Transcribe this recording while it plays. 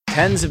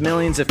Tens of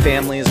millions of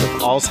families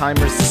with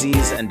Alzheimer's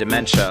disease and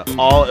dementia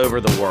all over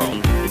the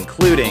world,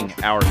 including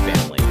our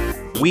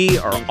family. We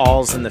are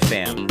Alls in the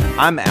Fam.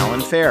 I'm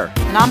Alan Fair.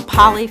 And I'm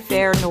Polly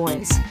Fair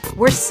Noyes.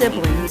 We're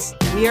siblings,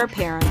 we are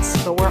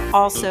parents, but we're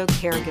also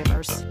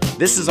caregivers.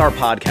 This is our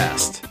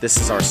podcast. This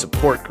is our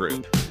support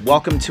group.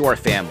 Welcome to our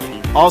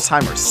family.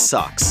 Alzheimer's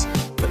sucks,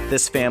 but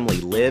this family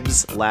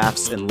lives,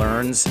 laughs, and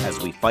learns as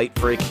we fight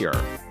for a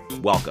cure.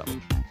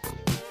 Welcome.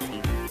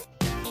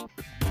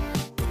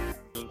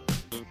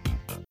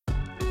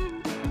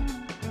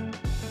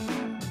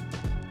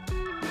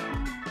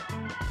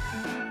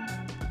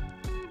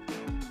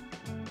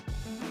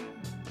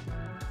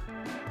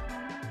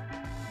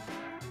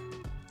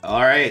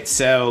 All right,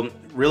 so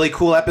really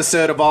cool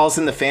episode of Alls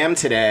in the Fam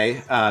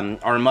today.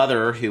 Our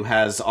mother, who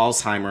has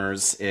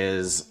Alzheimer's,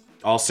 is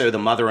also the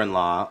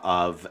mother-in-law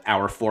of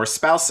our four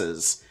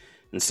spouses.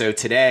 And so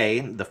today,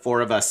 the four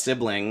of us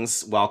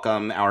siblings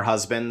welcome our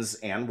husbands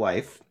and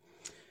wife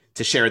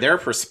to share their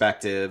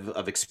perspective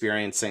of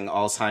experiencing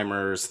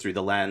Alzheimer's through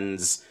the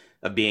lens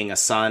of being a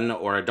son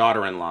or a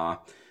daughter-in-law.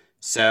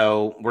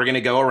 So we're going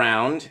to go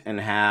around and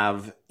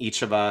have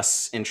each of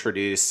us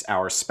introduce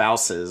our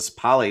spouses.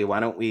 Polly, why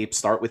don't we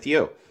start with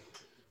you?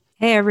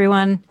 Hey,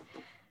 everyone.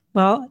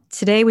 Well,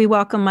 today we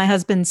welcome my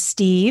husband,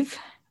 Steve.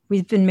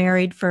 We've been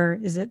married for,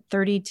 is it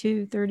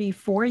 32,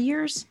 34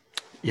 years?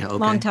 Yeah, okay.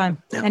 Long time.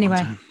 Yeah,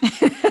 anyway. long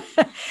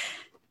time.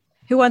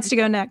 Who wants to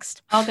go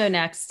next? I'll go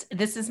next.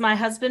 This is my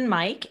husband,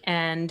 Mike,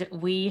 and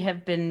we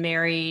have been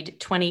married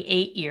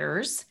 28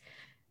 years.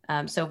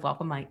 So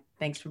welcome, Mike.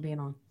 Thanks for being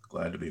on.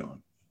 Glad to be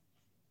on.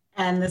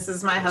 And this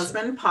is my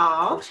husband,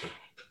 Paul.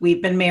 We've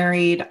been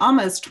married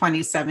almost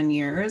 27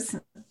 years.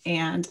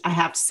 And I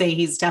have to say,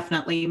 he's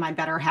definitely my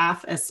better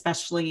half,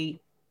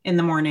 especially in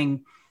the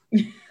morning.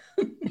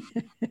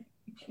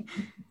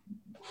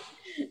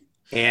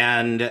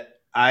 And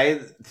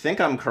I think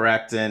I'm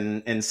correct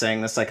in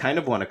saying this. I kind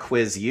of want to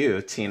quiz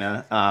you,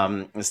 Tina,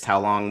 as to how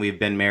long we've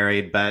been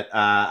married. But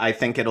I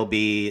think it'll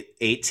be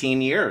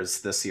 18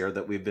 years this year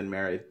that we've been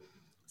married.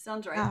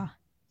 Sounds right.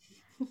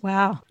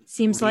 Wow.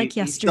 Seems like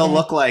yesterday. We still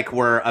look like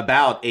we're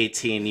about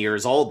 18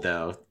 years old,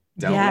 though,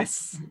 don't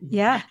yes. we?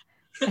 Yeah.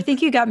 I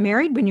think you got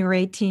married when you were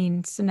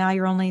 18. So now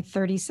you're only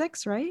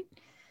 36, right?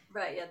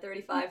 Right. Yeah.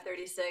 35,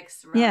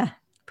 36. Around. Yeah.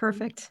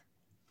 Perfect.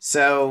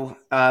 So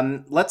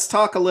let's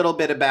talk a little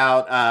bit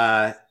about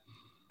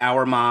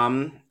our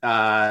mom,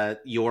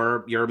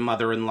 your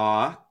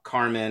mother-in-law,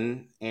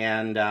 Carmen.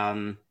 And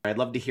I'd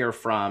love to hear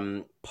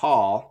from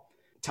Paul.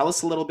 Tell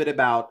us a little bit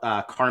about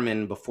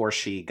Carmen before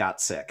she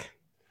got sick.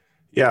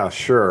 Yeah,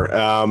 sure.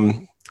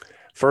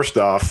 First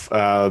off,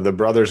 the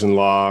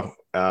brothers-in-law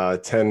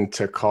tend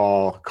to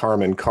call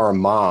Carmen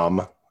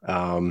Car-Mom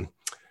out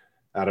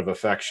of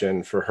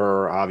affection for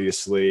her,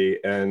 obviously.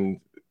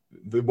 And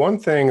the one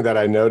thing that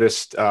I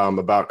noticed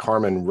about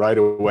Carmen right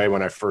away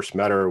when I first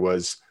met her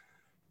was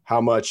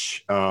how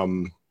much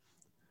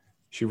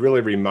she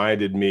really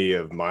reminded me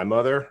of my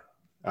mother.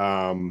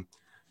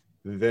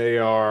 They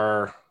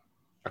are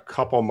a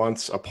couple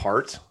months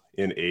apart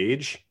in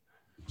age.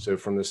 So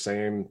from the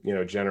same,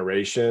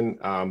 generation,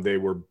 they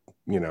were,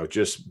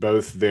 just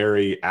both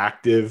very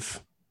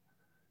active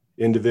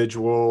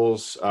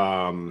individuals.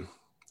 I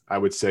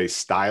would say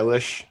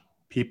stylish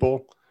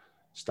people,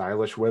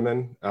 stylish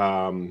women,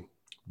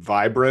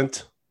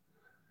 vibrant.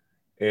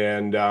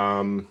 And,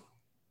 I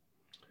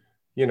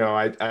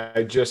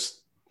just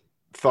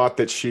thought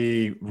that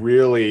she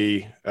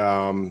really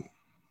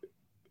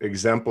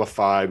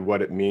exemplified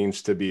what it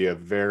means to be a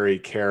very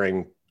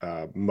caring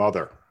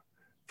mother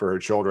for her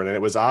children. And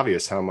it was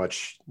obvious how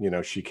much,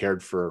 she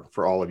cared for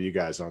all of you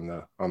guys on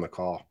the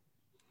call.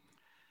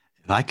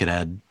 If I could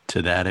add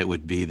to that, it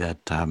would be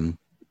that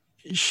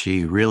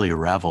she really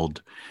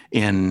reveled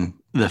in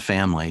the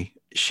family.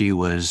 She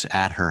was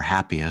at her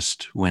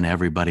happiest when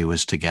everybody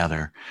was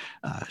together.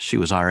 She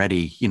was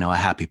already, a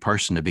happy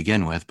person to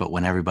begin with, but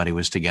when everybody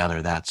was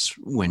together, that's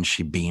when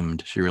she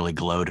beamed. She really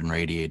glowed and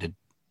radiated.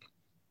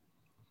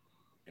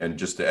 And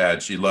just to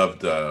add, she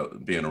loved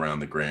being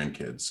around the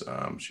grandkids.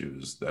 She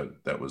was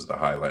that was the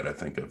highlight, I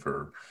think, of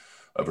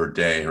her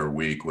day, her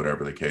week,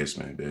 whatever the case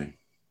may be.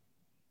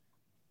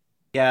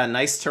 Yeah,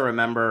 nice to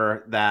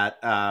remember that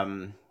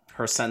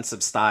her sense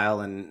of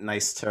style, and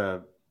nice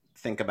to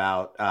think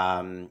about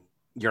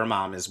your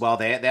mom as well.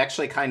 They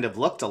actually kind of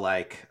looked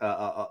alike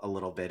a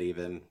little bit,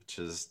 even, which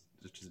is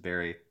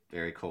very,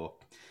 very cool.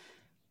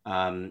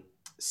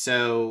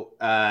 So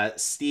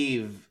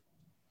Steve,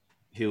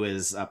 who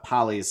is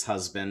Polly's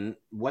husband,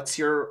 what's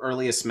your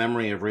earliest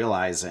memory of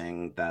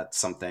realizing that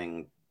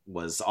something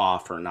was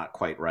off or not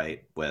quite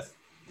right with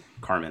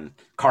Carmen,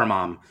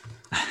 Car-Mom?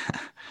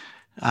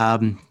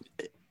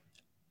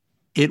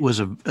 It was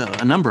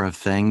a number of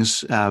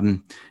things.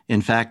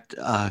 In fact,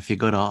 if you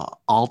go to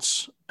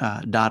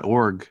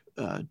alts.org,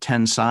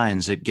 10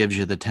 signs, it gives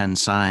you the 10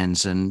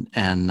 signs. And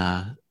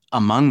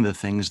among the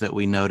things that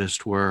we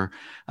noticed were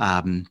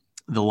the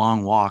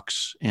long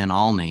walks in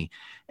Olney.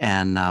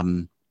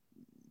 And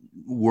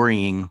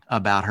worrying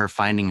about her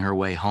finding her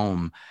way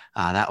home.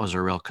 That was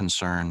a real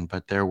concern.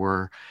 But there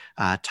were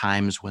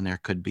times when there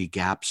could be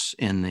gaps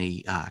in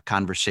the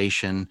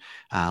conversation,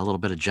 a little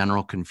bit of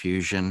general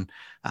confusion.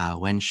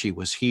 When she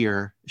was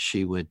here,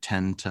 she would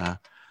tend to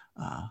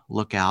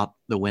look out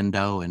the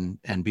window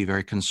and be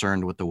very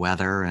concerned with the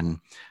weather, and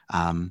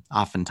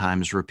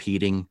oftentimes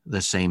repeating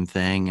the same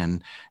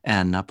thing,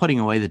 and putting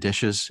away the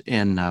dishes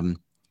in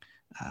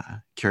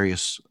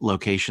curious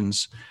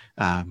locations,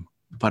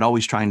 but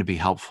always trying to be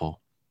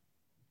helpful.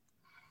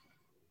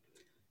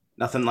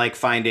 Nothing like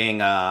finding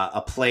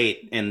a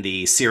plate in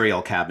the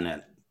cereal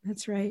cabinet.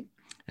 That's right.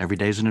 Every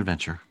day's an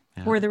adventure.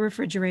 Yeah. Or the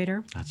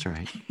refrigerator. That's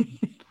right.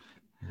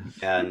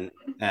 And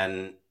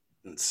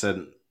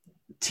so,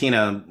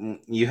 Tina,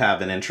 you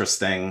have an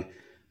interesting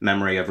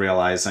memory of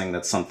realizing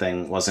that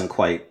something wasn't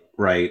quite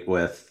right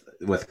with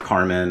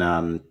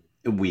Carmen.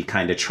 We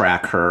kind of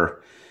track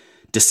her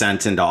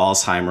descent into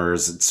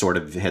Alzheimer's. It sort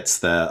of hits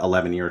the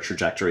 11-year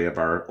trajectory of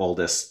our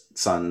oldest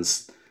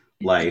son's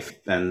life.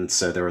 And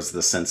so there was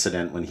this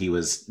incident when he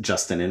was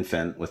just an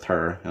infant with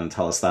her. And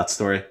tell us that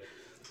story.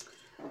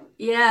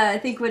 Yeah, I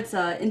think what's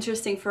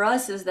interesting for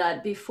us is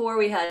that before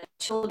we had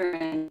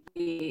children,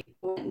 we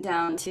went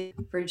down to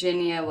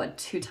Virginia,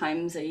 2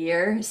 times a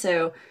year.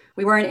 So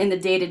we weren't in the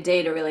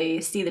day-to-day to really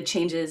see the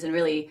changes and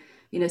really,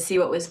 see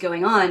what was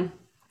going on.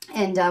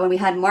 And when we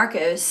had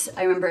Marcos,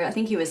 I remember, I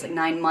think he was like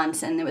 9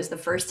 months, and it was the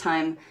first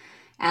time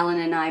Alan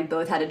and I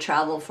both had to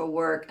travel for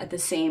work at the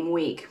same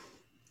week.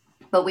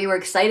 But we were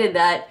excited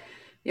that,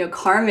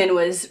 Carmen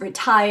was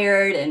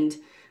retired and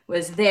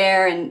was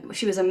there, and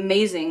she was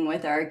amazing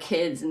with our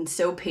kids and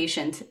so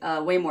patient,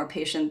 way more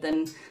patient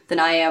than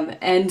I am.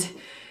 And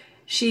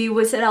she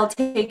said, I'll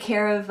take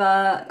care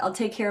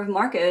of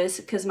Marcos,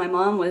 because my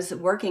mom was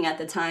working at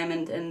the time,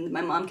 and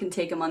my mom can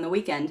take him on the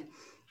weekend.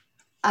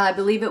 I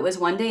believe it was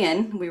one day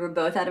in, we were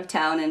both out of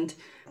town, and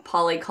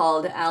Polly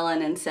called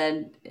Alan and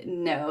said,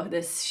 no,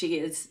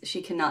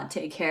 she cannot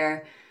take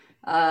care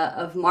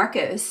of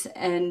Marcos.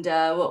 And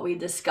what we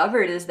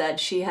discovered is that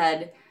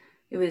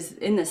it was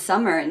in the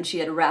summer, and she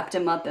had wrapped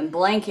him up in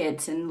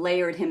blankets and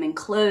layered him in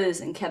clothes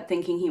and kept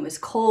thinking he was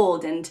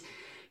cold, and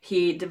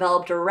he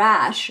developed a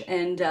rash,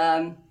 and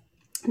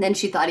then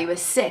she thought he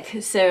was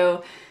sick.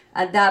 So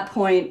at that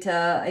point,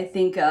 I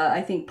think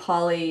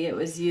Polly, it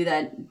was you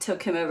that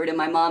took him over to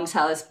my mom's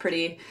house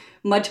pretty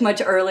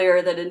much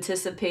earlier than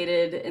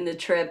anticipated in the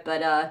trip.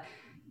 But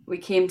we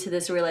came to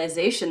this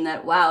realization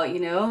that, wow,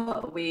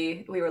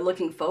 we were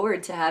looking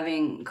forward to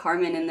having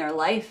Carmen in their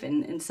life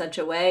in such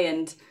a way,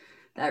 and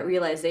that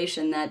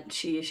realization that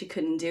she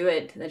couldn't do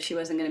it, that she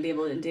wasn't going to be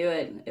able to do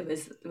it, it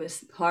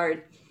was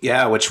hard.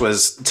 Yeah, which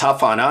was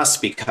tough on us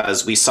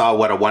because we saw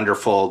what a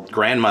wonderful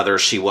grandmother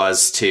she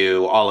was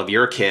to all of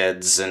your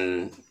kids,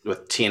 and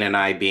with Tina and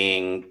I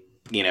being,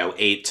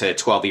 8 to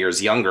 12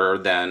 years younger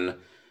than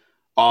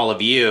all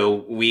of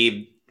you,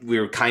 we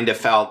kind of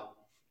felt,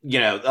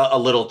 a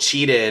little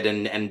cheated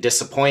and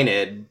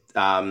disappointed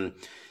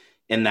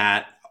in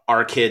that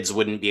our kids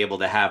wouldn't be able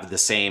to have the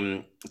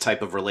same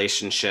type of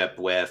relationship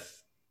with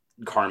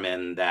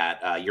Carmen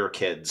that your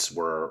kids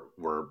were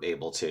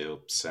able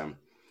to. So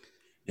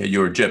yeah,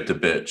 you were gypped a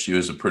bit. She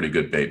was a pretty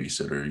good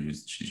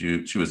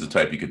babysitter. She was the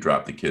type you could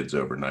drop the kids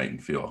overnight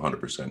and feel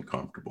 100%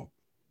 comfortable.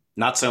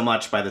 Not so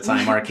much by the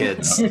time our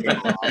kids.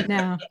 No.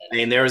 I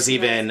mean, there was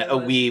even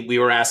we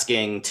were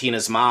asking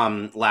Tina's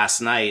mom last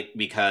night,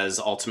 because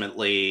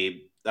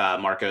ultimately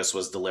Marcos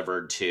was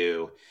delivered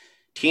to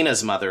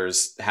Tina's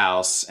mother's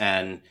house,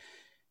 and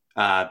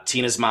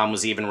Tina's mom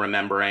was even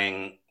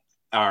remembering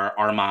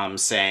our mom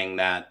saying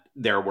that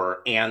there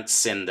were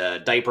ants in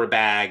the diaper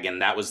bag,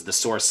 and that was the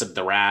source of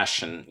the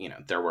rash. And,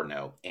 there were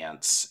no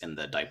ants in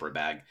the diaper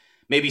bag.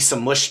 Maybe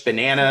some mushed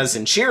bananas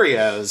and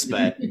Cheerios,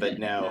 but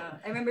no. Yeah.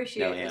 I remember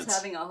she no was ants.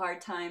 having a hard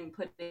time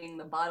putting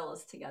the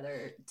bottles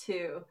together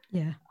too.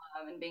 Yeah.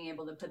 And being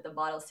able to put the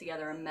bottles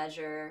together and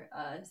measure.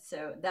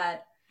 So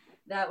that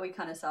we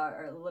kind of saw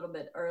a little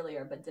bit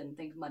earlier, but didn't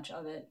think much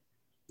of it.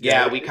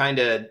 Yeah, we kind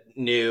of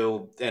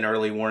knew an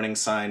early warning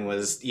sign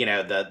was,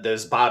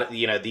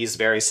 these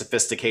very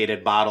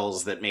sophisticated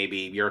bottles that maybe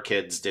your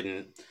kids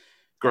didn't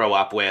grow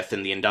up with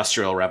in the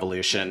Industrial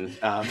Revolution.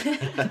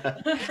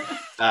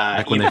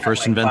 Back when they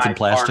first invented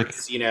plastic.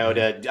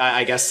 Parts,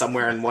 I guess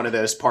somewhere in one of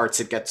those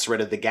parts it gets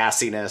rid of the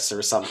gassiness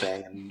or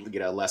something,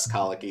 and less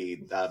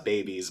colicky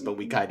babies. But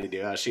we kind of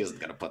knew she isn't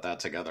going to put that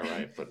together,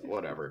 right? But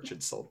whatever, it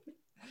should still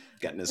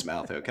get in his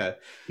mouth, okay?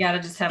 You gotta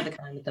just have the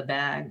kind with the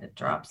bag that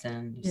drops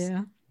in.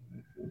 Yeah.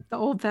 The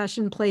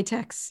old-fashioned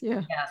Playtex.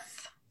 Yeah.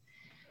 Yes.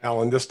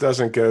 Alan, this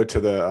doesn't go to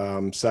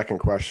the second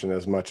question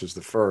as much as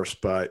the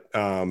first, but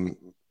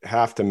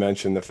have to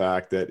mention the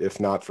fact that if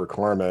not for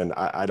Carmen,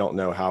 I don't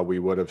know how we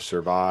would have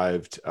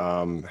survived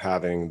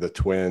having the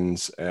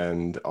twins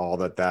and all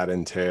that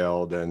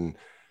entailed. And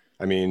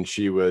I mean,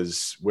 she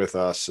was with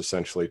us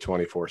essentially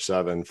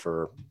 24/7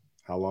 for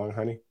how long,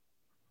 honey?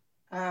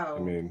 Oh, I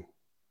mean,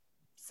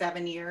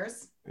 7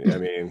 years. I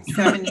mean,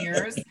 7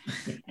 years.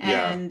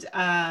 Yeah.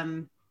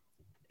 And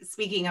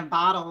speaking of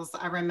bottles,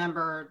 I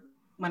remember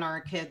when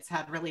our kids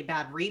had really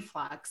bad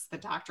reflux, the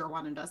doctor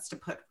wanted us to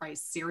put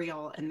rice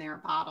cereal in their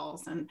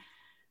bottles. And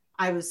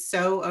I was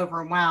so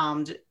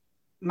overwhelmed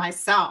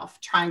myself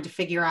trying to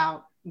figure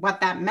out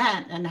what that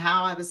meant and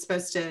how I was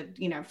supposed to,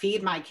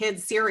 feed my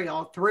kids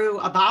cereal through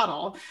a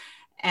bottle.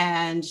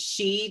 And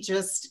she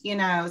just,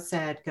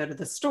 said, go to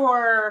the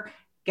store,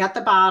 get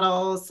the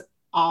bottles.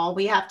 All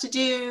we have to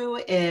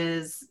do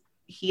is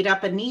heat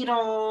up a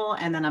needle,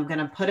 and then I'm going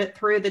to put it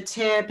through the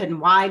tip and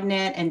widen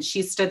it. And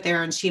she stood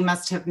there and she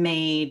must have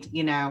made,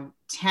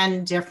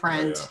 10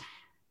 different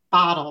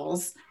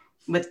bottles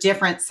with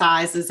different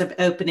sizes of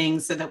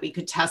openings so that we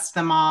could test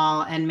them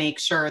all and make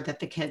sure that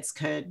the kids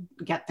could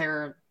get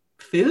their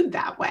food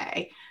that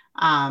way.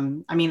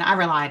 I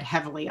relied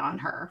heavily on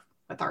her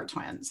with our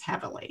twins,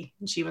 heavily.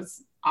 And she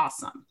was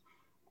awesome.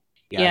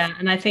 Yeah.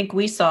 And I think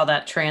we saw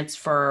that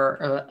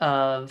transfer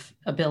of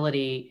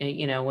ability.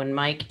 When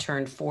Mike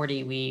turned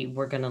 40, we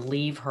were going to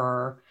leave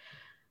our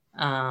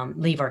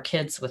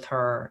kids with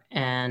her.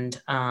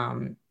 And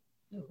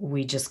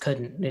we just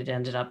couldn't. It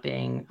ended up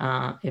being,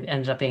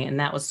 and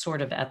that was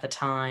sort of at the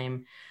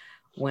time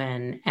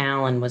when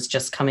Alan was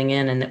just coming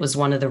in. And it was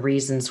one of the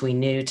reasons we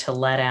knew to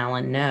let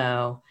Alan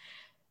know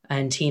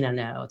and Tina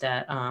know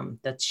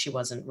that she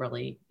wasn't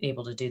really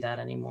able to do that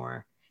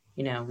anymore.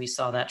 We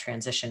saw that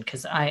transition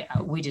because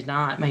we did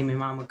not. My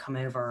mom would come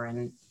over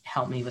and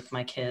help me with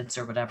my kids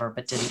or whatever,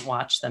 but didn't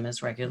watch them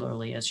as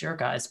regularly as your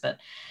guys. But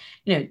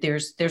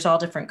there's all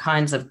different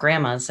kinds of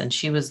grandmas, and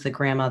she was the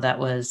grandma that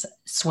was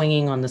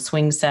swinging on the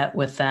swing set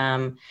with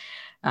them,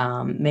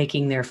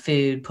 making their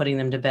food, putting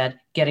them to bed,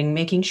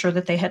 making sure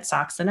that they had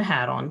socks and a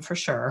hat on for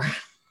sure,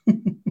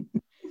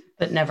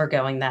 but never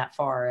going that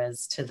far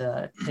as to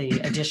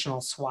the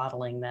additional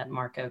swaddling that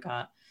Marco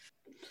got.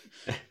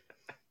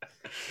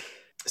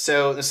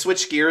 So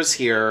switch gears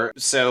here.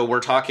 So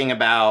we're talking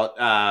about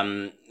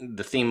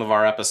the theme of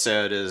our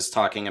episode is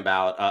talking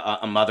about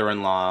a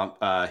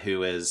mother-in-law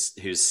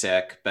who's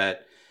sick,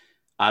 but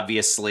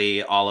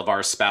obviously all of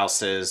our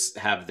spouses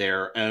have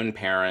their own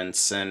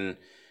parents, and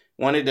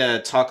wanted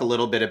to talk a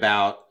little bit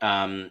about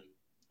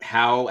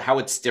how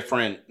it's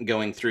different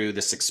going through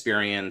this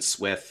experience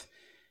with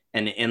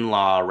an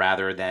in-law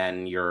rather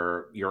than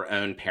your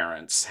own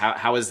parents.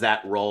 How is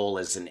that role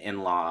as an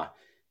in-law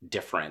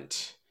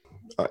different?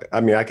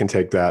 I can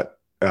take that.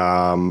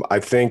 I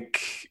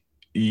think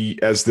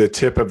as the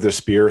tip of the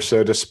spear,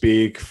 so to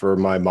speak, for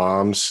my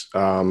mom's,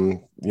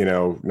 not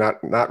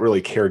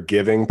really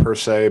caregiving per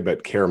se,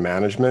 but care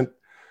management.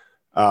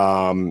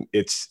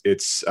 It's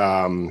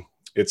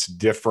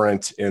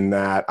different in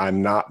that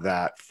I'm not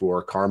that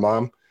for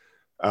Carmom.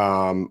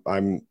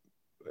 I'm,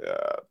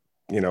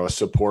 a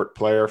support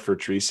player for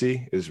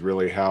Tracy is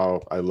really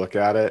how I look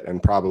at it,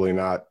 and probably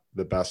not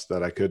the best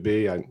that I could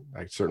be. I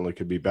certainly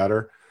could be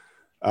better.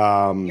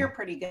 You're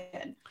pretty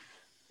good.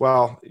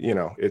 Well,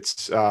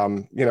 it's,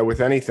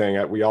 with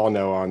anything, we all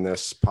know on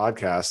this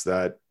podcast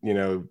that,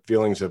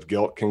 feelings of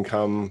guilt can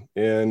come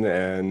in,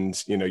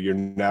 and, you're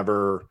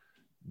never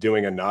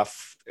doing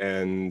enough.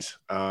 And,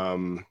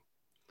 and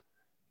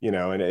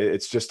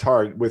it's just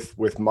hard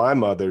with my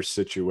mother's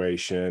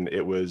situation.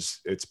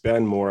 It's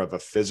been more of a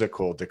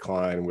physical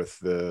decline with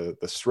the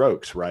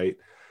strokes. Right.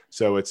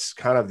 So it's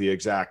kind of the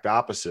exact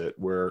opposite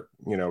where,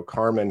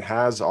 Carmen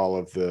has all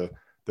of the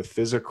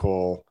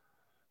physical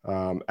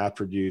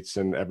attributes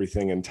and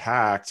everything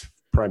intact.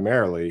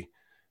 Primarily,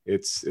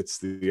 it's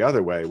the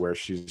other way where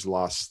she's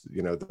lost,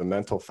 the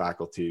mental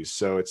faculties.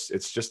 So it's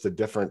just a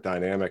different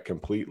dynamic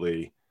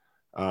completely.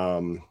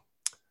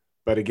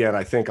 But again,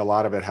 I think a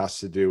lot of it has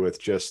to do with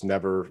just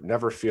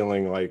never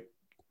feeling like,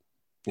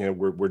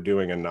 we're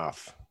doing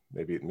enough.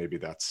 Maybe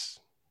that's.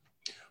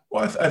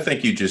 Well, I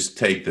think you just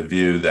take the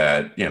view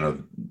that,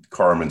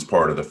 Carmen's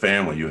part of the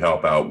family. You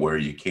help out where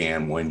you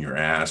can, when you're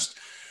asked,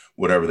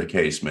 whatever the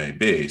case may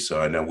be.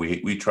 So I know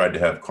we tried to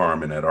have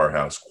Carmen at our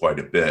house quite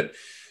a bit,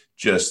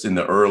 just in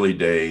the early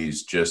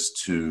days,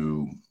 just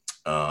to,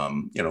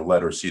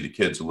 let her see the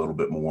kids a little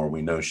bit more.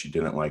 We know she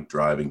didn't like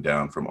driving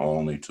down from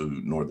Olney to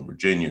Northern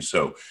Virginia.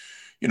 So,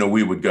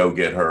 we would go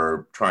get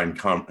her, try and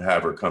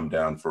have her come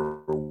down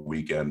for a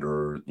weekend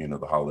or,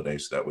 the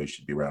holidays. So that way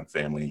she'd be around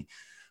family,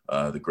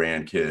 the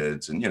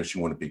grandkids, and, she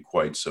wouldn't be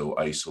quite so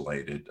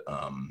isolated,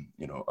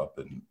 up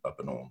in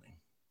Olney.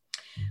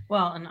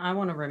 Well, and I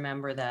want to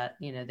remember that,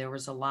 there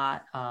was a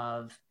lot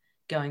of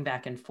going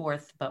back and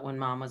forth, but when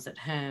Mom was at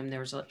home,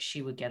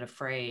 she would get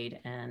afraid,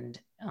 and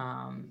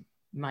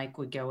Mike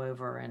would go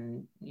over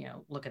and,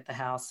 look at the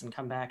house and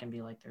come back and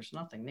be like, there's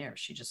nothing there.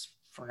 She just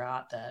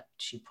forgot that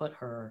she put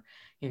her,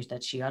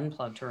 that she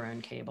unplugged her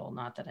own cable,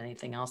 not that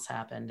anything else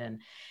happened.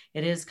 And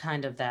it is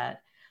kind of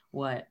that,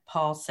 what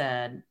Paul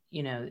said,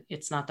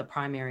 it's not the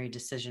primary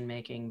decision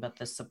making, but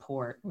the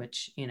support,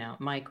 which,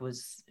 Mike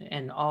was,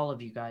 and all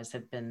of you guys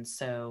have been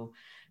so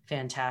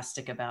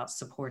fantastic about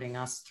supporting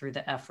us through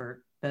the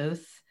effort,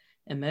 both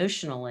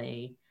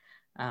emotionally,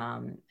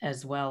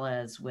 as well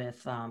as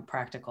with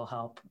practical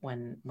help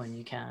when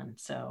you can.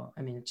 So,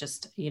 I mean, it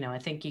just, I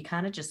think you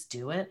kind of just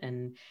do it.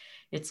 And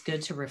it's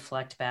good to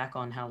reflect back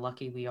on how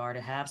lucky we are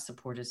to have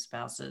supportive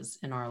spouses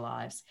in our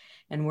lives.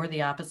 And we're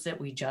the opposite.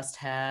 We just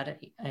had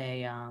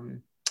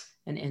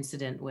an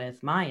incident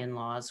with my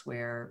in-laws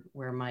where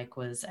Mike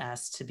was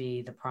asked to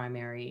be the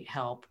primary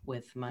help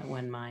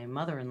when my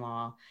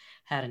mother-in-law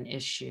had an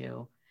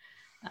issue.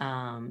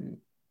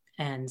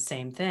 And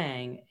same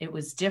thing, it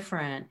was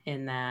different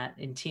in that,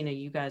 and Tina,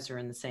 you guys are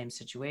in the same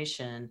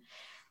situation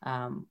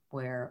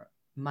where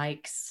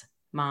Mike's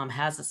mom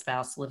has a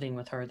spouse living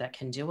with her that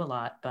can do a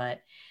lot,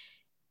 but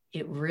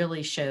it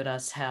really showed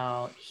us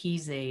how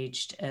he's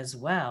aged as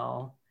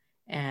well.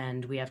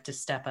 And we have to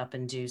step up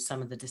and do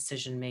some of the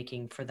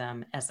decision-making for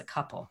them as a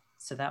couple.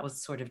 So that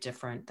was sort of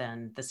different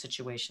than the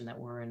situation that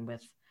we're in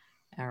with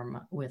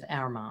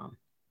our mom.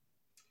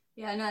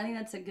 Yeah, no, I think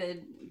that's a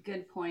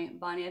good point,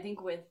 Bonnie. I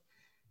think with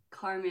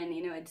Carmen,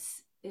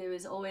 it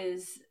was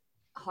always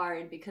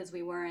hard because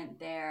we weren't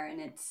there, and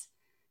it's,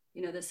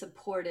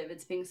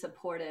 it's being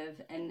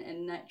supportive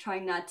and not,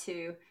 trying not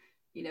to,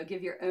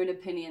 give your own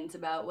opinions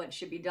about what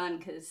should be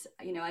done. Cause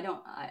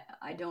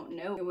I don't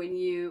know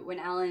when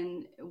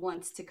Alan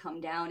wants to come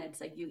down,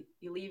 it's like you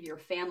leave your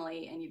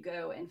family and you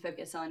go and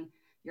focus on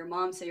your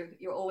mom. So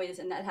you're always,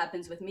 and that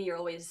happens with me, you're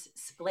always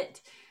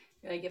split.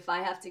 Like if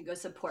I have to go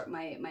support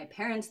my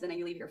parents, then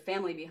you leave your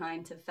family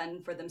behind to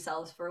fend for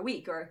themselves for a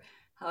week or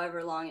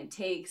however long it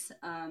takes,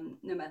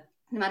 no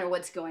matter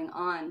what's going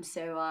on.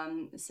 So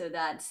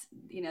that's,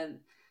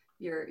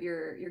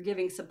 you're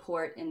giving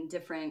support in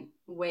different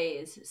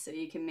ways, so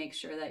you can make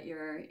sure that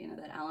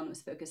that Alan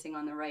was focusing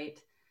on the right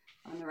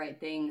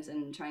things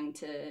and trying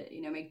to,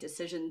 make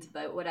decisions.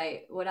 But what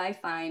I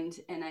find,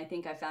 and I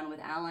think I found with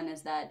Alan,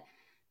 is that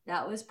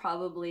was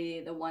probably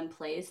the one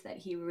place that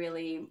he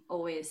really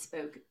always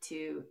spoke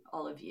to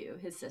all of you,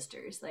 his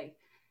sisters. Like,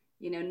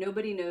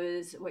 nobody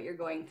knows what you're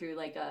going through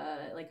like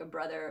a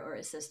brother or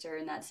a sister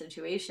in that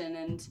situation.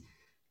 And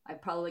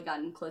I've probably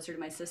gotten closer to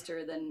my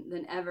sister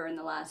than ever in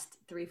the last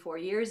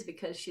 3-4 years,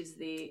 because she's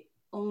the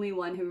only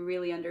one who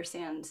really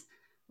understands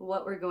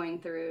what we're going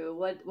through,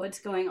 what's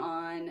going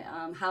on,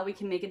 how we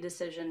can make a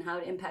decision, how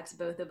it impacts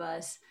both of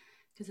us,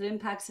 because it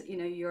impacts,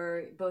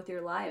 both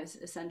your lives,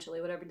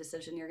 essentially, whatever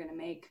decision you're going to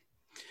make.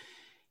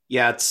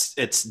 Yeah,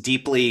 it's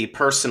deeply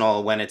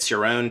personal when it's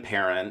your own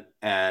parent,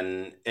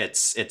 and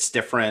it's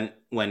different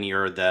when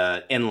you're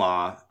the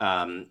in-law.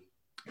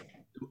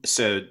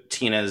 So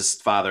Tina's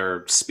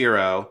father,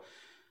 Spiro,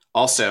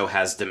 also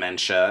has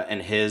dementia,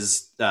 and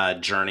his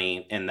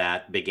journey in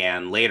that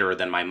began later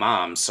than my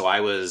mom. So I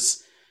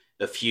was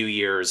a few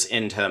years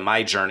into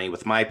my journey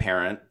with my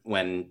parent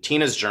when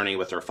Tina's journey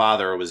with her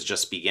father was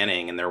just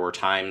beginning, and there were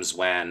times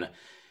when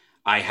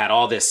I had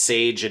all this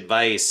sage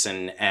advice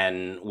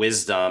and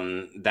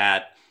wisdom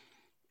that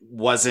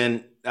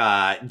wasn't,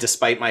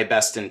 despite my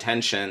best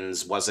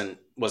intentions, wasn't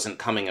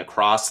coming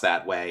across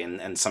that way.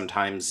 And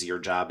sometimes your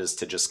job is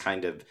to just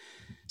kind of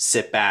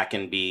sit back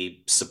and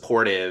be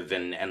supportive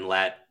and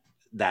let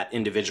that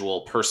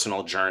individual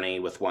personal journey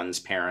with one's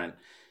parent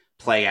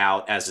play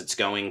out as it's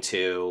going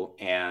to,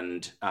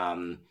 and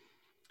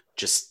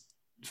just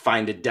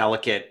find a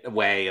delicate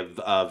way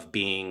of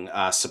being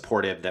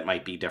supportive that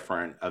might be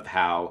different of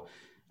how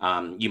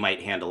you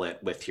might handle it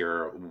with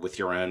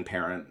your own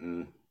parent.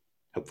 And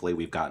hopefully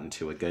we've gotten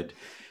to a good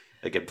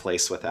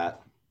place with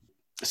that.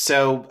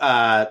 So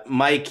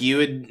Mike, you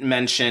had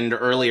mentioned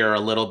earlier a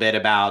little bit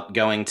about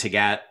going to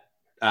get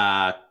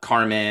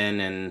Carmen,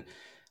 and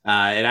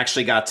it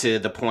actually got to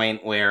the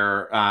point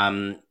where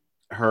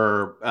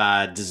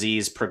her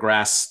disease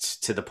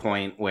progressed to the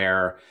point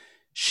where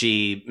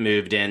she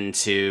moved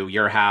into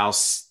your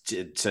house,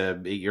 to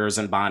yours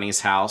and Bonnie's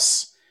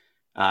house.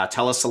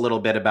 Tell us a little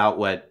bit about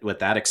what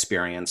that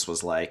experience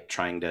was like,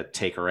 trying to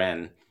take her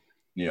in.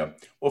 Yeah.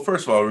 Well,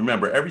 first of all,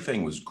 remember,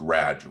 everything was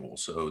gradual.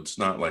 So it's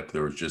not like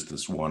there was just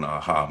this one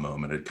aha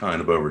moment. It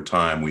kind of, over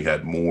time, we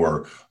had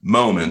more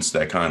moments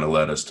that kind of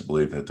led us to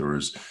believe that there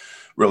was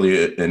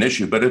really an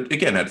issue. But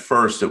again, at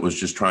first, it was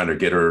just trying to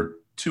get her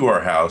to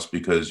our house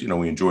because,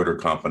 we enjoyed her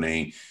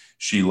company.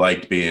 She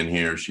liked being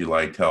here. She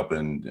liked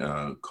helping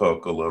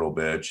cook a little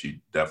bit.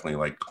 She definitely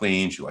liked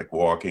clean. She liked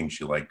walking.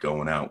 She liked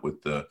going out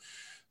with the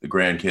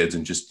grandkids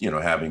and just,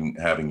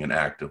 having an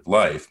active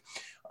life.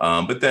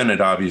 But then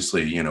it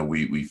obviously,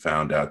 we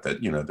found out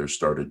that, there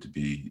started to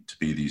be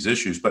these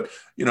issues. But,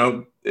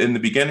 in the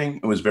beginning,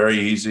 it was very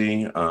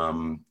easy.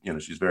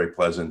 She's very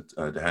pleasant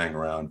to hang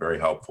around, very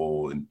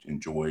helpful, and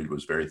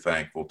was very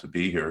thankful to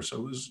be here. So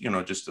it was,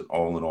 just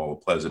all in all a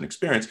pleasant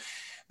experience.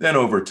 Then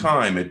over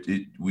time,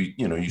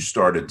 you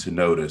started to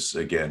notice,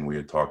 again, we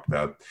had talked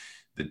about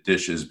the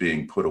dishes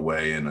being put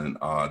away in an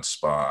odd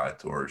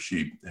spot, or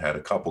she had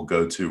a couple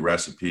go-to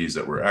recipes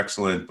that were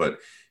excellent, but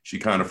she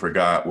kind of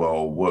forgot,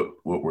 well, what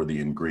were the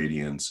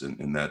ingredients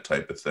and that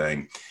type of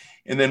thing.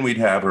 And then we'd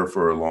have her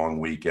for a long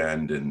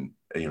weekend, and,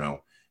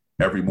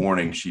 every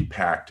morning she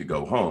packed to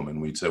go home,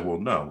 and we'd say, well,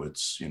 no,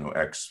 it's,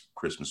 X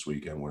Christmas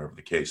weekend, whatever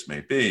the case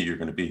may be, you're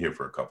going to be here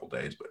for a couple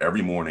days. But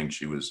every morning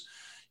she was,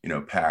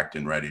 packed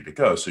and ready to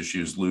go. So she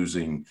was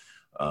losing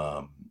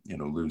a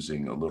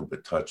little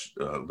bit touch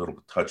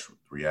with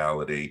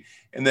reality.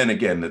 And then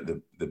again,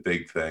 the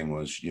big thing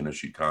was,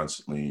 she'd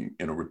constantly,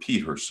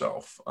 repeat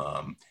herself.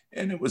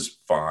 And it was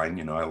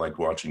fine. I liked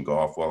watching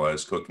golf while I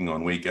was cooking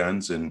on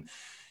weekends, and,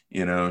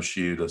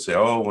 she'd say,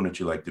 "Oh, wouldn't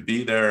you like to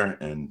be there?"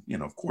 And,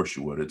 of course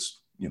you would. It's,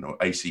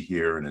 icy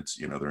here, and it's,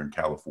 they're in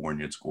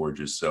California, it's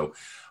gorgeous. So,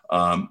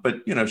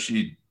 but,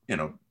 she,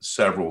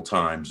 several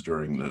times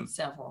during the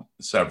several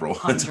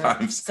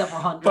times, several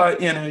hundred. But,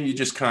 you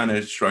just kind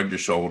of shrugged your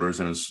shoulders,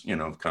 and it's,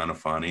 kind of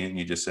funny. And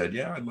you just said,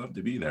 "Yeah, I'd love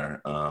to be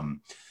there."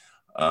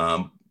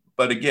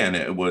 But again,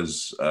 it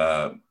was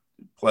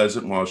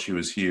pleasant while she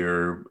was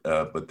here.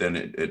 But then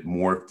it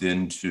morphed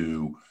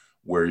into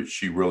where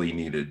she really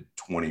needed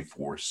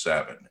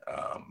 24/7,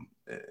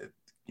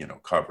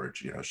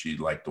 coverage. She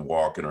liked to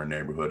walk in our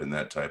neighborhood and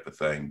that type of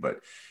thing. But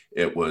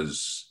it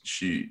was,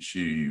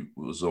 she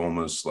was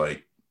almost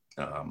like,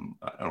 I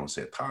don't want to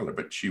say a toddler,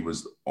 but she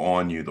was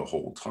on you the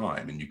whole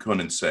time. And you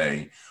couldn't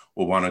say,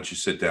 "Well, why don't you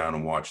sit down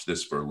and watch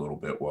this for a little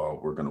bit while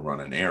we're going to run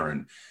an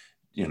errand?"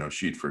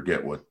 She'd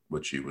forget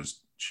what she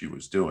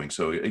was doing.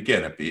 So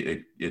again,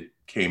 it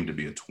came to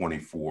be a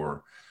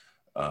 24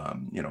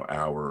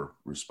 hour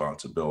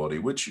responsibility,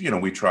 which,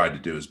 we tried to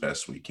do as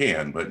best we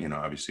can, but,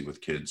 obviously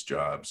with kids'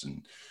 jobs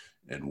and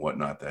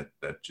whatnot,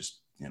 that just,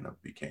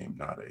 became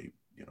not a,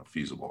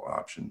 feasible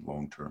option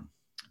long-term.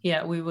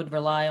 Yeah, we would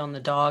rely on the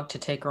dog to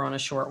take her on a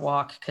short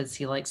walk because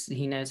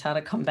he knows how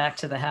to come back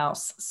to the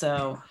house.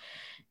 So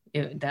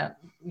it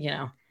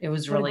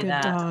was What a really good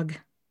that dog.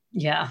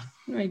 Yeah,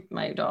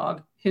 my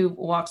dog, who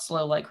walks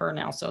slow like her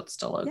now, so it's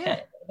still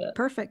okay. Yeah,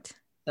 perfect.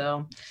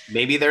 So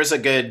maybe there's a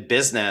good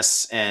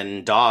business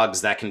in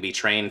dogs that can be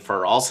trained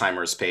for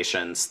Alzheimer's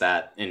patients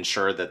that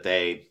ensure that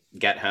they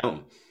get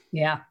home.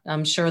 Yeah,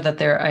 I'm sure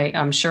that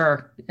I'm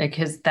sure,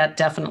 because that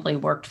definitely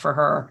worked for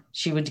her.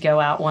 She would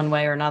go out one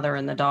way or another,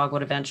 and the dog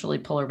would eventually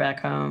pull her back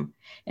home.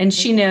 And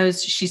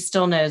she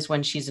still knows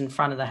when she's in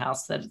front of the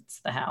house that it's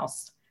the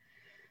house.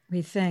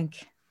 We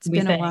think. It's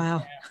been a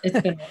while.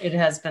 It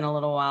has been a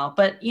little while,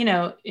 but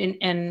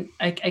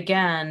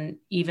again,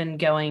 even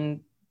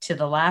going to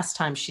the last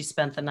time she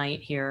spent the night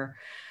here,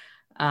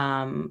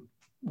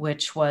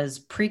 which was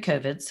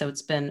pre-COVID, so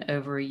it's been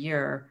over a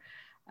year.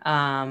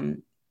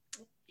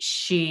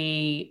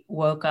 She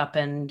woke up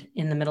in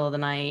the middle of the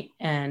night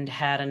and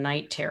had a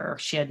night terror.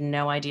 She had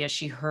no idea.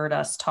 She heard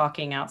us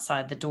talking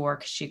outside the door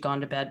because she'd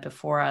gone to bed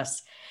before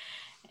us,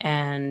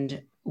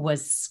 and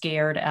was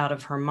scared out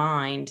of her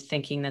mind,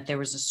 thinking that there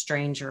was a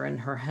stranger in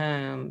her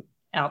home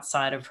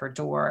outside of her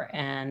door,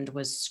 and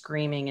was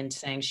screaming and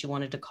saying she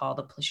wanted to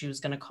she was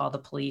going to call the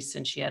police,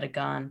 and she had a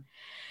gun,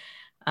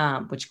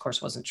 which of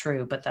course wasn't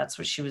true, but that's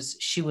what she was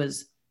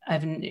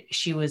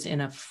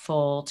in a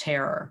full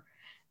terror.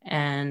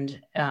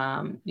 And,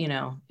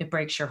 it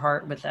breaks your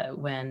heart with that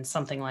when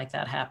something like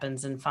that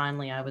happens. And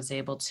finally, I was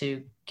able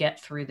to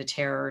get through the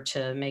terror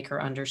to make her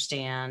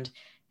understand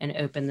and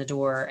open the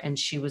door. And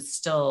she was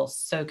still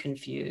so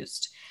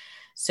confused.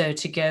 So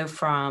to go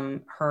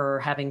from her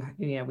having,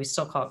 we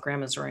still call it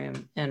grandma's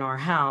room in our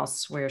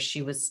house where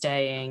she was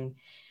staying,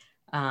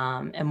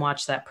 and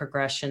watch that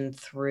progression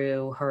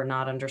through her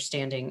not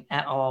understanding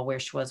at all where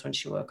she was when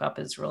she woke up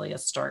is really a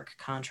stark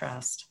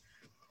contrast.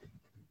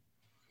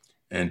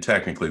 And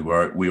technically,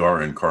 we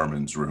are in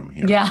Carmen's room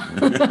here.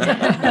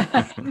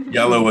 Yeah.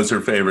 Yellow was her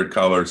favorite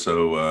color,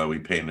 so we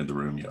painted the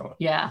room yellow.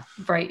 Yeah,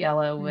 bright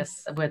yellow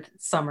with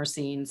summer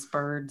scenes,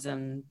 birds,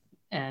 and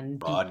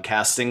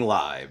broadcasting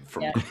live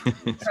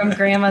from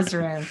Grandma's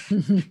room,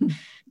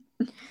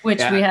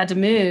 which we had to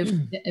move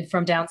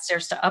from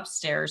downstairs to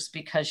upstairs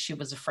because she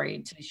was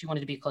afraid. She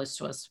wanted to be close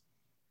to us.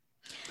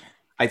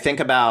 I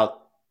think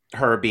about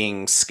her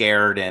being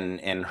scared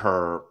in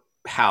her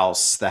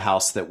house, the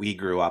house that we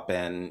grew up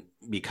in,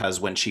 because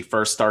when she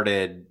first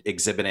started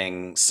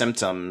exhibiting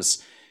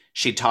symptoms,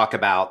 she'd talk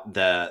about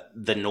the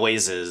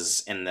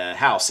noises in the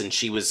house, and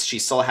she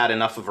still had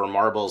enough of her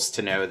marbles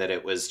to know that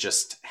it was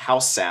just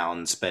house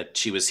sounds, but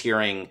she was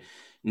hearing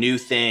new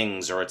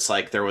things, or it's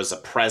like there was a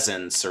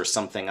presence or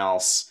something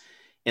else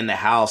in the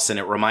house. And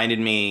it reminded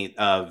me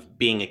of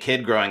being a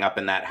kid growing up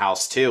in that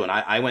house too. And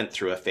I went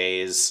through a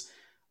phase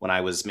when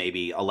I was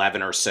maybe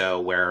 11 or so,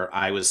 where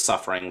I was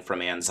suffering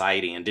from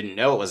anxiety and didn't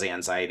know it was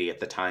anxiety at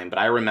the time. But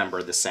I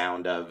remember the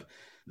sound of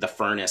the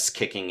furnace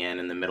kicking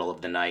in the middle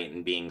of the night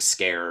and being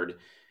scared.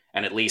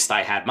 And at least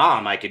I had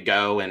Mom. I could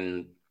go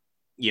and,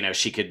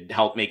 she could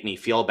help make me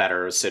feel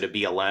better. So to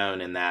be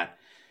alone in that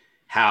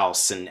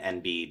house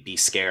and be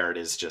scared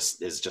is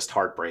just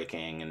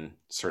heartbreaking, and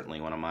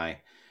certainly one of my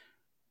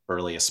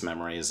earliest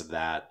memories of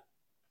that.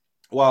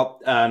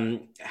 Well,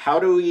 how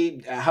do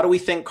we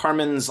think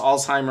Carmen's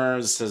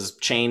Alzheimer's has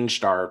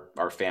changed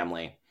our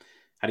family?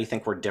 How do you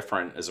think we're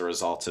different as a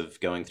result of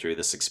going through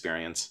this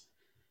experience?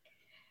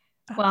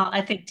 Well,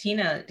 I think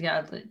Tina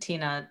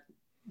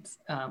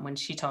when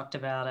she talked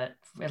about it,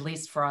 at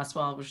least for us,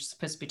 well, we're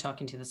supposed to be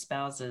talking to the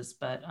spouses,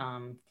 but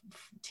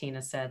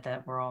Tina said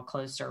that we're all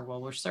closer.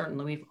 Well,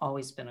 we've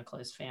always been a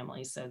close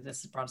family. So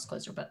this has brought us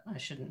closer, but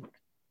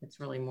it's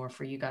really more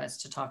for you guys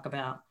to talk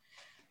about.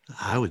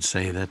 I would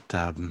say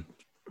that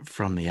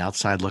from the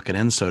outside looking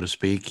in, so to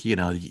speak,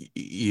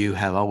 you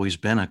have always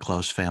been a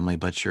close family,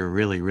 but you're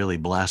really, really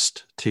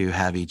blessed to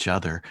have each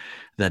other.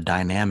 The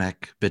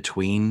dynamic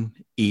between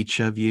each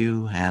of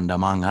you and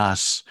among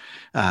us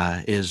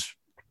is,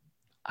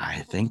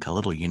 I think, a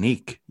little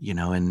unique,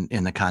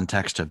 in the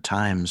context of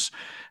times.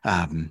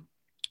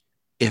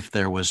 If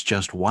there was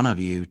just one of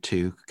you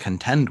to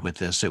contend with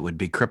this, it would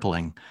be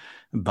crippling.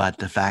 But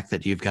the fact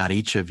that you've got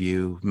each of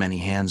you, many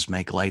hands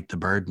make light the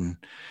burden.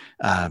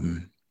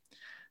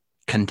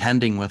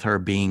 Contending with her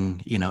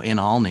being, in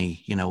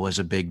Olney, was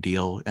a big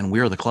deal. And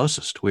we were the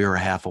closest. We were a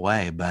half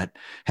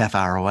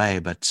hour away,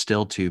 but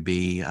still to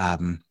be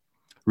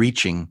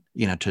reaching,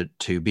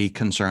 to be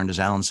concerned, as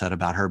Alan said,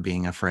 about her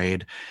being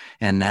afraid.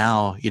 And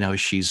now,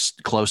 she's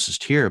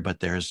closest here,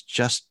 but there's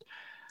just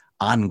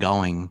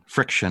ongoing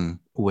friction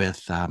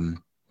with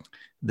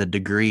the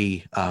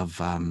degree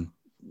of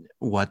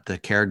what the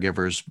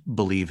caregivers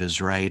believe is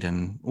right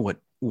and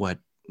what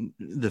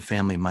the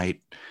family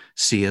might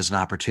see as an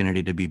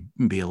opportunity to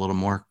be a little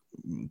more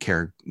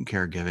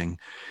caregiving.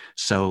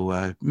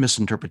 So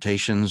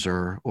misinterpretations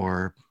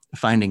or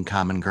finding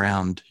common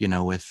ground,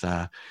 with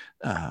the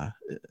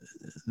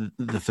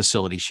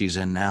facility she's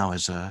in now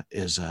is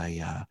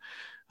a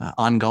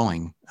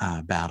ongoing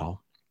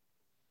battle.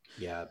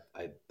 Yeah,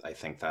 I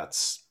think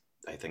that's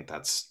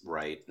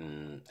right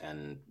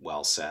and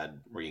well said.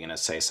 Were you going to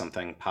say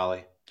something,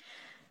 Polly?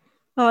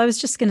 Well, I was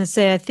just going to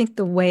say, I think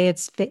the way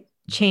it's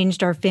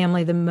changed our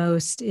family the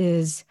most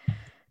is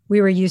we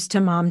were used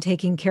to Mom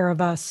taking care of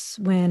us.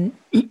 When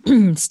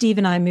Steve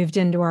and I moved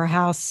into our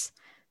house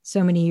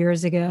so many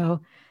years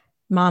ago,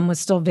 Mom was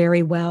still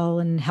very well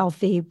and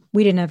healthy.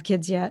 We didn't have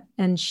kids yet.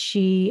 And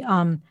she,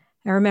 I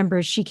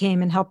remember she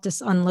came and helped us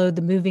unload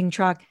the moving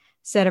truck,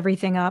 set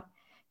everything up.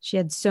 She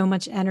had so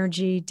much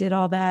energy, did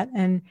all that.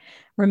 And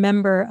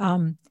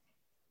remember,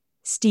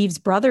 Steve's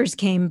brothers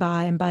came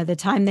by, and by the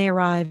time they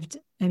arrived,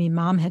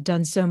 Mom had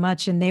done so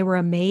much and they were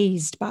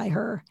amazed by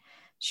her.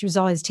 She was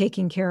always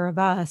taking care of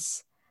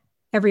us,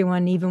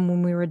 everyone, even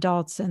when we were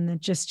adults. And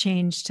it just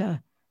changed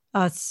to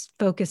us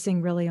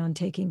focusing really on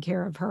taking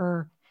care of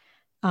her.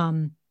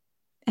 And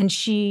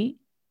she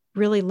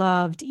really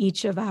loved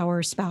each of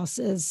our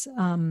spouses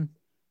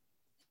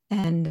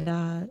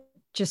and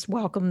just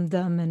welcomed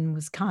them and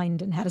was kind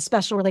and had a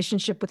special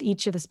relationship with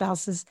each of the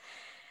spouses.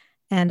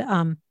 And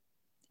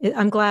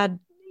I'm glad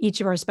each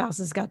of our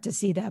spouses got to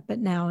see that, but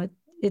now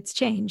it's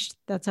changed.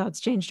 That's how it's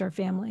changed our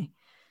family.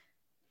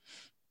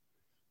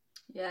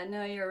 Yeah,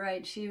 no, you're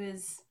right. She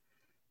was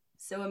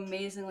so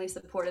amazingly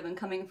supportive, and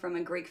coming from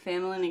a Greek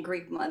family and a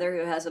Greek mother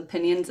who has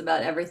opinions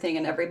about everything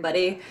and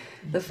everybody,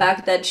 the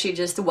fact that she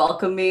just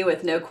welcomed me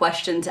with no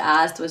questions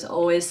asked, was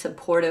always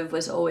supportive,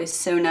 was always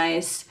so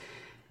nice.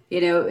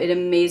 It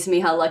amazed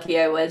me how lucky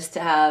I was to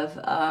have,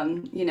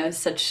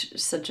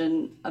 such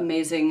an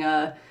amazing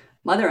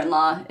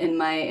mother-in-law in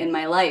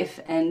my life.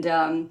 And,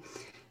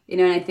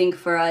 and I think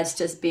for us,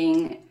 just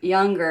being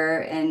younger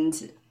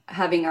and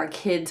having our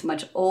kids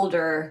much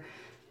older,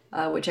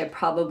 which I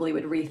probably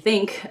would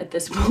rethink at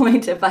this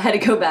point if I had to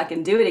go back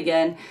and do it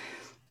again.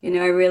 I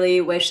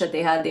really wish that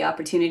they had the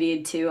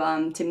opportunity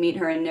to meet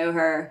her and know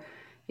her,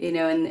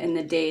 in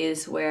the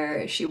days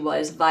where she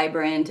was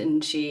vibrant.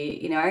 And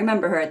she, I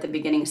remember her at the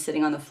beginning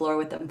sitting on the floor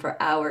with them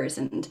for hours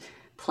and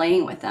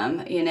playing with them,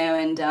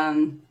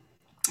 and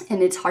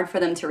it's hard for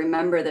them to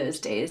remember those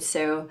days.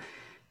 So,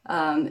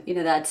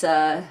 that's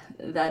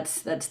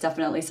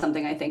definitely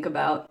something I think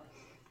about.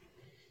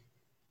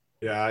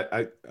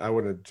 Yeah, I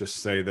want to just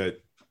say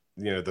that,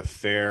 the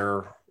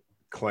Fair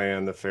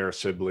clan, the Fair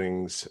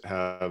siblings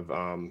have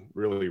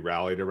really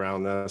rallied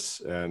around this.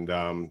 And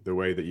the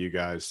way that you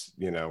guys,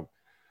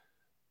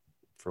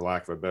 for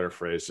lack of a better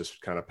phrase,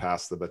 just kind of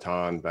pass the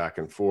baton back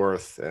and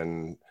forth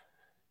and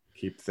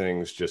keep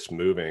things just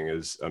moving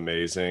is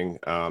amazing.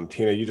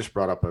 Tina, you just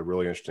brought up a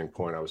really interesting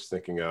point I was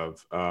thinking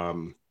of.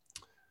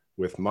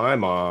 With my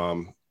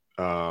mom,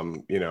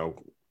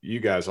 you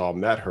guys all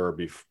met her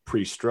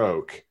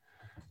pre-stroke,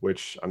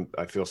 which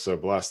I feel so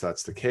blessed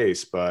that's the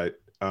case, but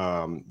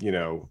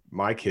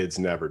my kids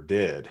never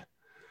did.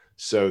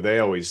 So they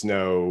always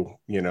know,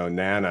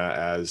 Nana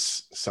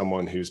as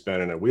someone who's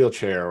been in a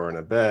wheelchair or in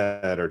a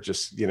bed, or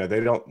just,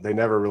 they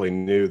never really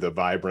knew the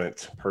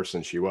vibrant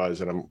person she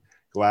was. And I'm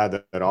glad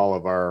that all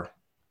of our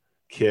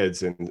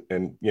kids and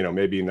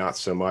maybe not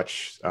so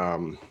much,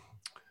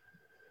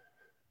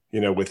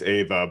 with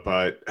Ava,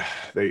 but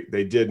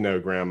they did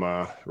know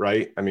Grandma,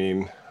 right?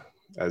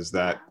 As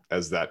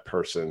that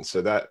person.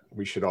 So that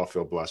we should all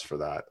feel blessed for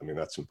that.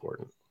 That's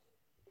important.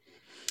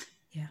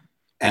 Yeah.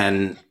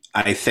 And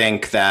I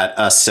think that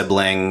us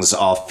siblings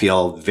all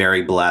feel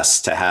very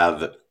blessed to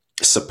have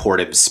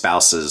supportive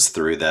spouses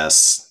through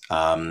this.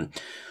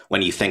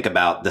 When you think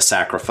about the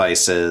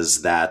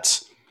sacrifices that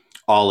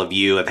all of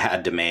you have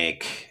had to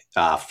make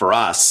for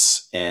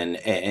us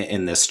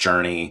in this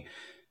journey.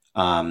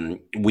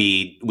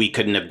 We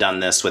couldn't have done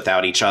this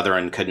without each other,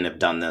 and couldn't have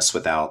done this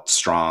without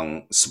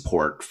strong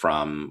support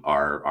from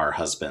our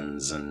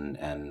husbands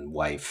and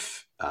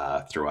wife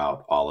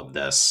throughout all of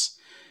this.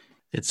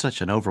 It's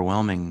such an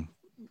overwhelming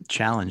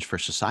challenge for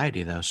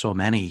society, though. So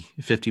many,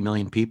 50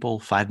 million people,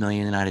 5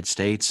 million in the United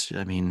States.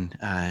 I mean,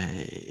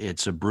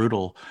 it's a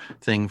brutal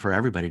thing for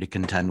everybody to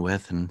contend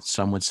with. And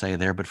some would say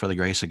there, but for the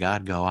grace of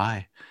God, go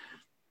I.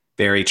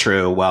 Very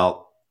true.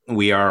 Well,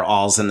 we are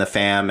alls in the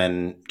fam,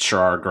 and sure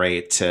are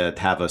great to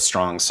have a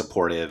strong,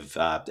 supportive,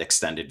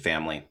 extended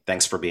family.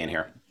 Thanks for being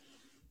here.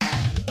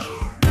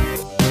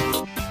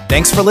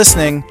 Thanks for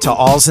listening to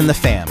Alls in the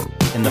Fam.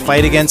 In the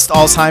fight against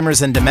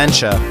Alzheimer's and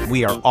dementia,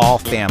 we are all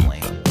family.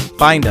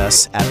 Find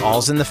us at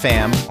Alls in the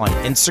Fam on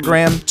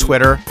Instagram,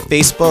 Twitter,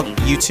 Facebook,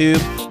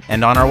 YouTube,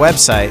 and on our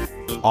website,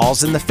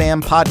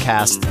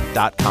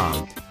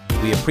 allsinthefampodcast.com.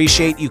 We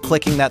appreciate you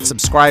clicking that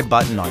subscribe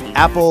button on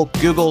Apple,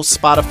 Google,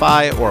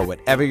 Spotify, or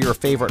whatever your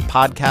favorite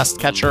podcast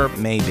catcher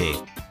may be.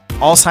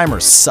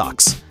 Alzheimer's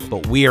sucks,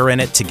 but we are in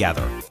it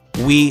together.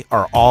 We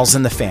are Alls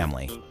in the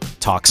Family.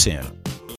 Talk soon.